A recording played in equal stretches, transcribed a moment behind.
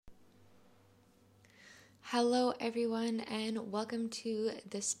Hello, everyone, and welcome to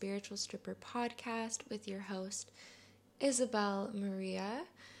the Spiritual Stripper podcast with your host, Isabel Maria.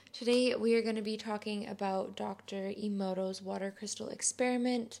 Today, we are going to be talking about Dr. Emoto's water crystal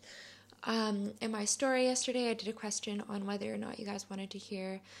experiment. In my story yesterday, I did a question on whether or not you guys wanted to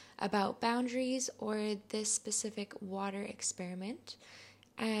hear about boundaries or this specific water experiment.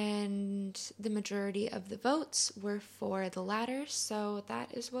 And the majority of the votes were for the latter, so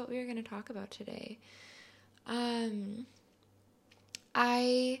that is what we're going to talk about today.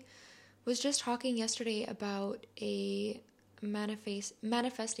 I was just talking yesterday about a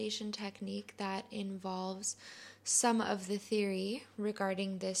manifestation technique that involves some of the theory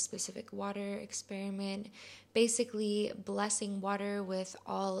regarding this specific water experiment, basically blessing water with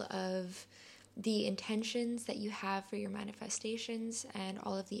all of the intentions that you have for your manifestations and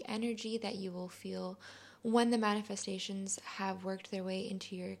all of the energy that you will feel when the manifestations have worked their way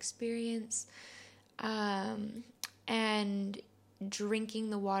into your experience. And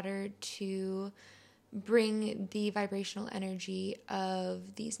drinking the water to bring the vibrational energy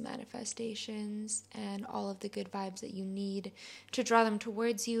of these manifestations and all of the good vibes that you need to draw them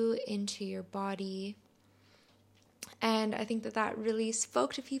towards you into your body. And I think that really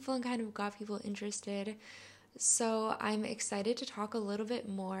spoke to people and kind of got people interested. So I'm excited to talk a little bit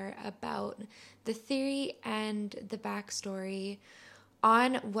more about the theory and the backstory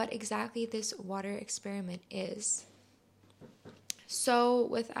on what exactly this water experiment is. So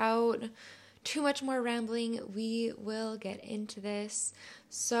without too much more rambling, we will get into this.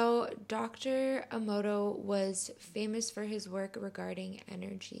 So Dr. Emoto was famous for his work regarding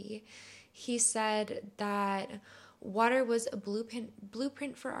energy. He said that water was a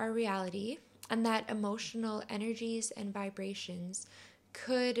blueprint for our reality, and that emotional energies and vibrations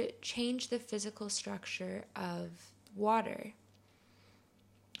could change the physical structure of water.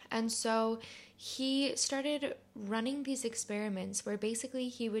 And so he started running these experiments where basically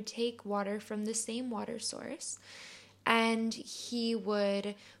he would take water from the same water source and he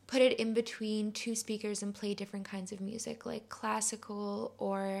would put it in between two speakers and play different kinds of music, like classical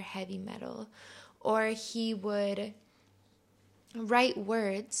or heavy metal. Or he would write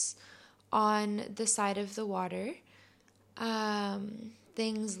words on the side of the water,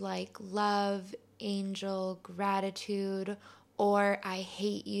 things like love, angel, gratitude, or I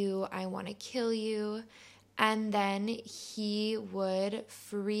hate you, I want to kill you. And then he would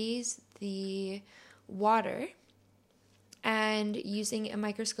freeze the water, and using a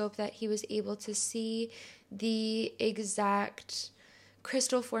microscope that he was able to see the exact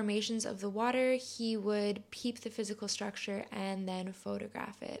crystal formations of the water, he would peep the physical structure and then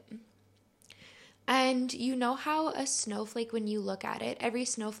photograph it. And you know how a snowflake, when you look at it, every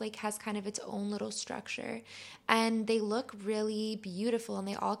snowflake has kind of its own little structure, and they look really beautiful, and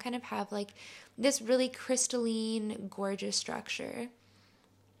they all kind of have like this really crystalline, gorgeous structure.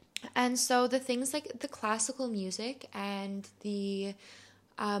 And so the things like the classical music and the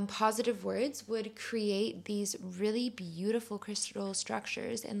positive words would create these really beautiful crystal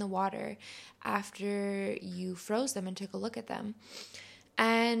structures in the water after you froze them and took a look at them.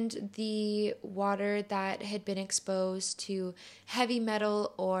 And the water that had been exposed to heavy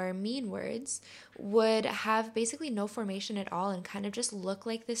metal or mean words would have basically no formation at all and kind of just look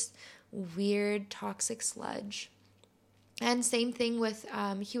like this weird toxic sludge. And same thing with,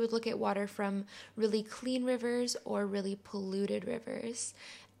 he would look at water from really clean rivers or really polluted rivers.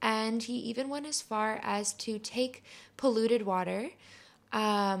 And he even went as far as to take polluted water,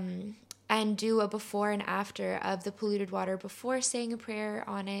 and do a before and after of the polluted water before saying a prayer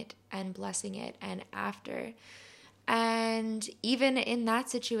on it and blessing it, and after. And even in that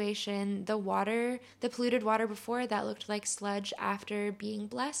situation, the polluted water before, that looked like sludge after being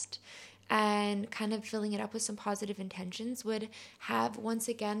blessed and kind of filling it up with some positive intentions, would have, once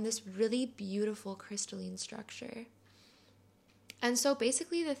again, this really beautiful crystalline structure. And so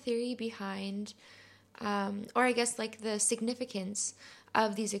basically the theory behind, or I guess like the significance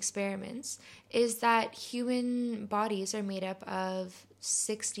of these experiments, is that human bodies are made up of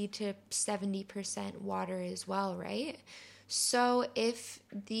 60 to 70% water as well, right? So if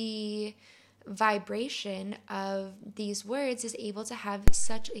the vibration of these words is able to have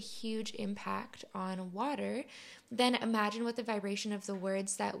such a huge impact on water, then imagine what the vibration of the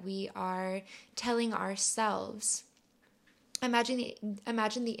words that we are telling ourselves. Imagine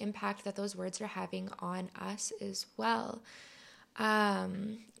the impact that those words are having on us as well.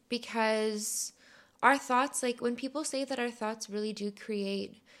 Because our thoughts, like when people say that our thoughts really do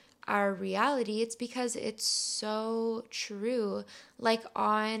create our reality, it's because it's so true. Like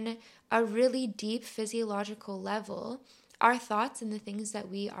on a really deep physiological level, our thoughts and the things that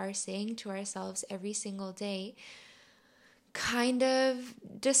we are saying to ourselves every single day kind of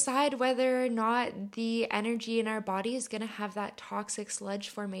decide whether or not the energy in our body is going to have that toxic sludge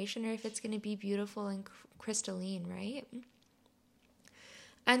formation or if it's going to be beautiful and crystalline, right?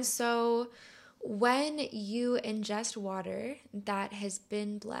 And so when you ingest water that has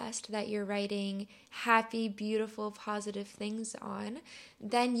been blessed, that you're writing happy, beautiful, positive things on,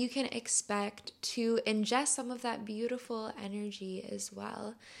 then you can expect to ingest some of that beautiful energy as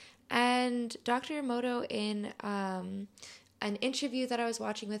well. And Dr. Emoto, in an interview that I was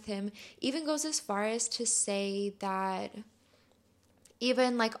watching with him, even goes as far as to say that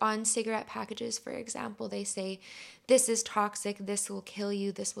even like on cigarette packages, for example, they say, this is toxic, this will kill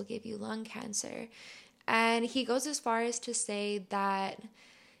you, this will give you lung cancer. And he goes as far as to say that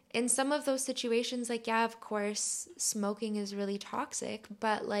in some of those situations, like, yeah, of course, smoking is really toxic,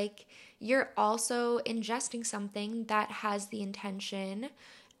 but like you're also ingesting something that has the intention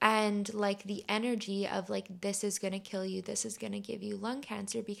and like the energy of like, this is going to kill you, this is going to give you lung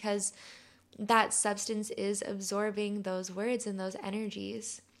cancer, because that substance is absorbing those words and those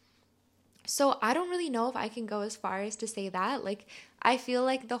energies. So I don't really know if I can go as far as to say that. Like, I feel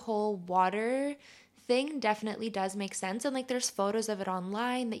like the whole water thing definitely does make sense. And like, there's photos of it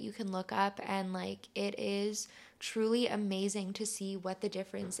online that you can look up, and like, it is truly amazing to see what the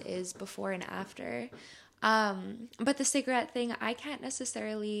difference is before and after. But the cigarette thing, I can't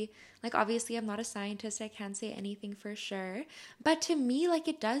necessarily, like, obviously I'm not a scientist, I can't say anything for sure, but to me, like,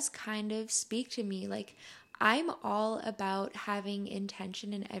 it does kind of speak to me. Like, I'm all about having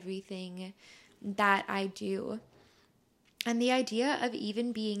intention in everything that I do. And the idea of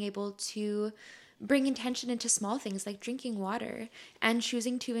even being able to bring intention into small things like drinking water and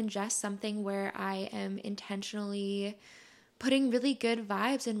choosing to ingest something where I am intentionally putting really good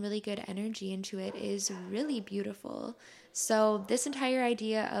vibes and really good energy into it is really beautiful. So this entire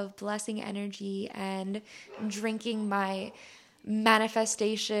idea of blessing energy and drinking my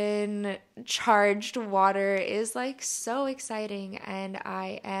manifestation charged water is like so exciting, and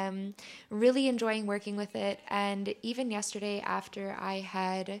I am really enjoying working with it. And even yesterday, after I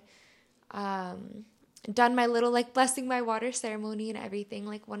had done my little like blessing my water ceremony and everything,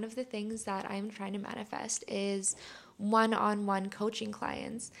 like one of the things that I'm trying to manifest is one-on-one coaching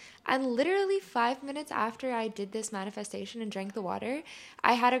clients. And literally 5 minutes after I did this manifestation and drank the water,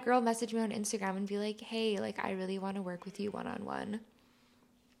 I had a girl message me on Instagram and be like, hey, like, I really want to work with you one-on-one.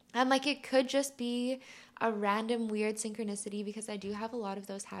 And like, it could just be a random weird synchronicity, because I do have a lot of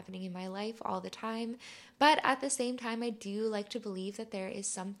those happening in my life all the time. But at the same time, I do like to believe that there is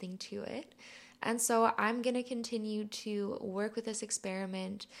something to it. And so I'm going to continue to work with this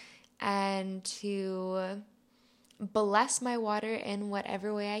experiment and to bless my water in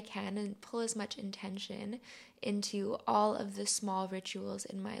whatever way I can and pull as much intention into all of the small rituals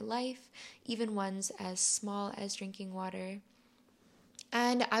in my life, even ones as small as drinking water.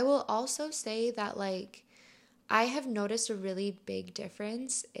 And I will also say that, like, I have noticed a really big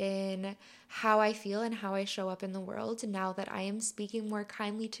difference in how I feel and how I show up in the world now that I am speaking more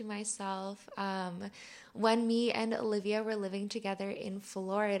kindly to myself. When me and Olivia were living together in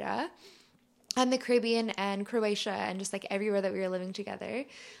Florida, and the Caribbean and Croatia and just like everywhere that we were living together,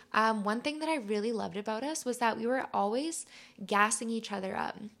 one thing that I really loved about us was that we were always gassing each other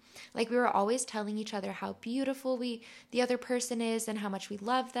up. Like, we were always telling each other how beautiful the other person is, and how much we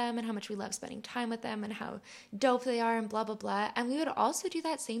love them, and how much we love spending time with them, and how dope they are, and blah blah blah. And we would also do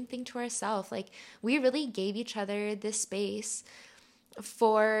that same thing to ourselves. Like, we really gave each other this space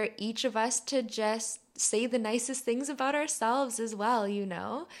for each of us to just say the nicest things about ourselves as well, you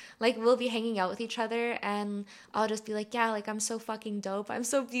know? Like, we'll be hanging out with each other and I'll just be like, yeah, like, I'm so fucking dope, I'm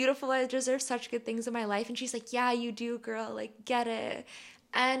so beautiful, I deserve such good things in my life. And she's like, yeah, you do, girl, like, get it.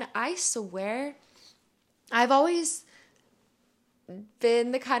 And I swear, I've always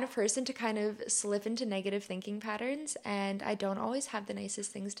been the kind of person to kind of slip into negative thinking patterns, and I don't always have the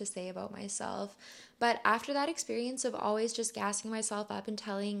nicest things to say about myself. But after that experience of always just gassing myself up and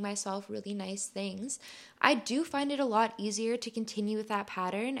telling myself really nice things, I do find it a lot easier to continue with that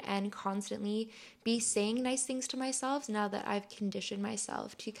pattern and constantly be saying nice things to myself now that I've conditioned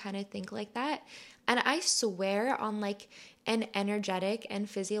myself to kind of think like that. And I swear, on like an energetic and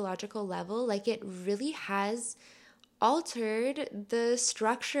physiological level, like, it really has altered the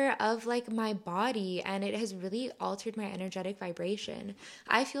structure of like my body, and it has really altered my energetic vibration.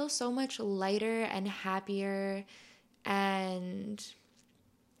 I feel so much lighter and happier and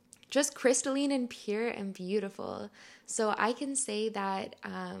just crystalline and pure and beautiful. So I can say that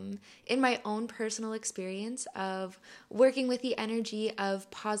in my own personal experience of working with the energy of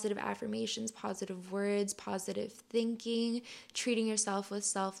positive affirmations, positive words, positive thinking, treating yourself with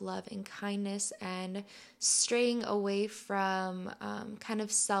self-love and kindness, and straying away from kind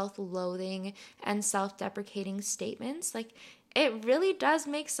of self-loathing and self-deprecating statements, like it really does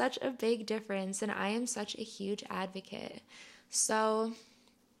make such a big difference, and I am such a huge advocate. So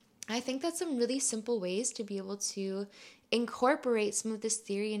I think that's some really simple ways to be able to incorporate some of this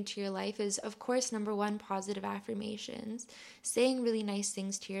theory into your life is, of course, number one, positive affirmations, saying really nice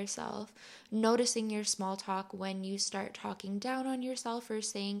things to yourself, noticing your small talk when you start talking down on yourself or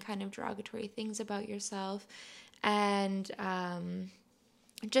saying kind of derogatory things about yourself, and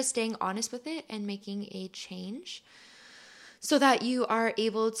just staying honest with it and making a change so that you are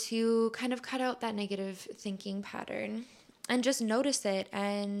able to kind of cut out that negative thinking pattern and just notice it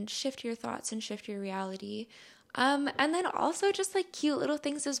and shift your thoughts and shift your reality. And then also just like cute little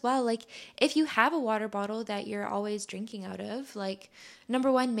things as well. Like if you have a water bottle that you're always drinking out of, like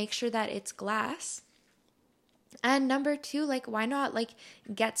number one, make sure that it's glass. And number two, like, why not like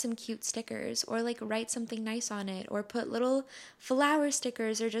get some cute stickers or like write something nice on it or put little flower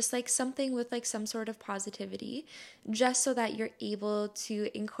stickers or just like something with like some sort of positivity, just so that you're able to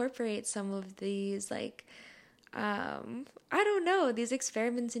incorporate some of these like I don't know, these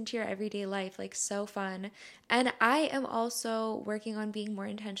experiments into your everyday life, like so fun. And I am also working on being more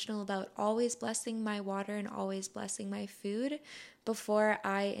intentional about always blessing my water and always blessing my food before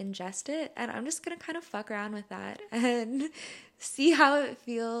I ingest it. And I'm just gonna kind of fuck around with that and see how it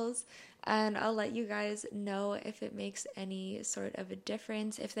feels. And I'll let you guys know if it makes any sort of a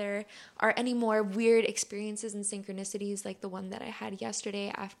difference, if there are any more weird experiences and synchronicities like the one that I had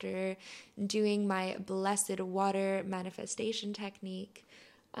yesterday after doing my blessed water manifestation technique.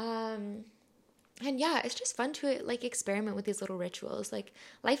 And yeah, it's just fun to like experiment with these little rituals. Like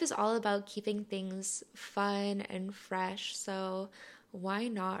life is all about keeping things fun and fresh. So why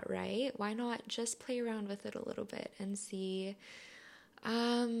not, right? Why not just play around with it a little bit and see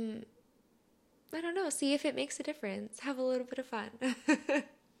I don't know, see if it makes a difference. Have a little bit of fun.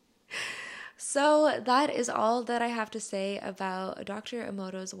 So that is all that I have to say about Dr.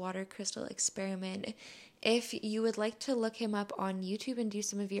 Emoto's water crystal experiment. If you would like to look him up on YouTube and do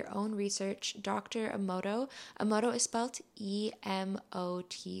some of your own research, Dr. Emoto. Emoto is spelled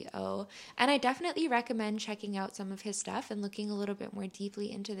Emoto. And I definitely recommend checking out some of his stuff and looking a little bit more deeply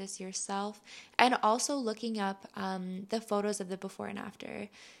into this yourself. And also looking up the photos of the before and after,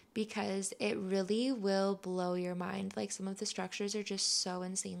 because it really will blow your mind. Like some of the structures are just so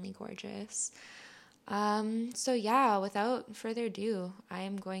insanely gorgeous. So yeah, without further ado, I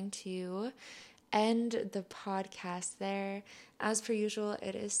am going to end the podcast there. As per usual,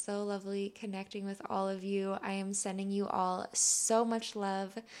 it is so lovely connecting with all of you. I am sending you all so much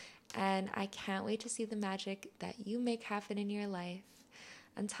love, and I can't wait to see the magic that you make happen in your life.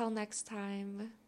 Until next time.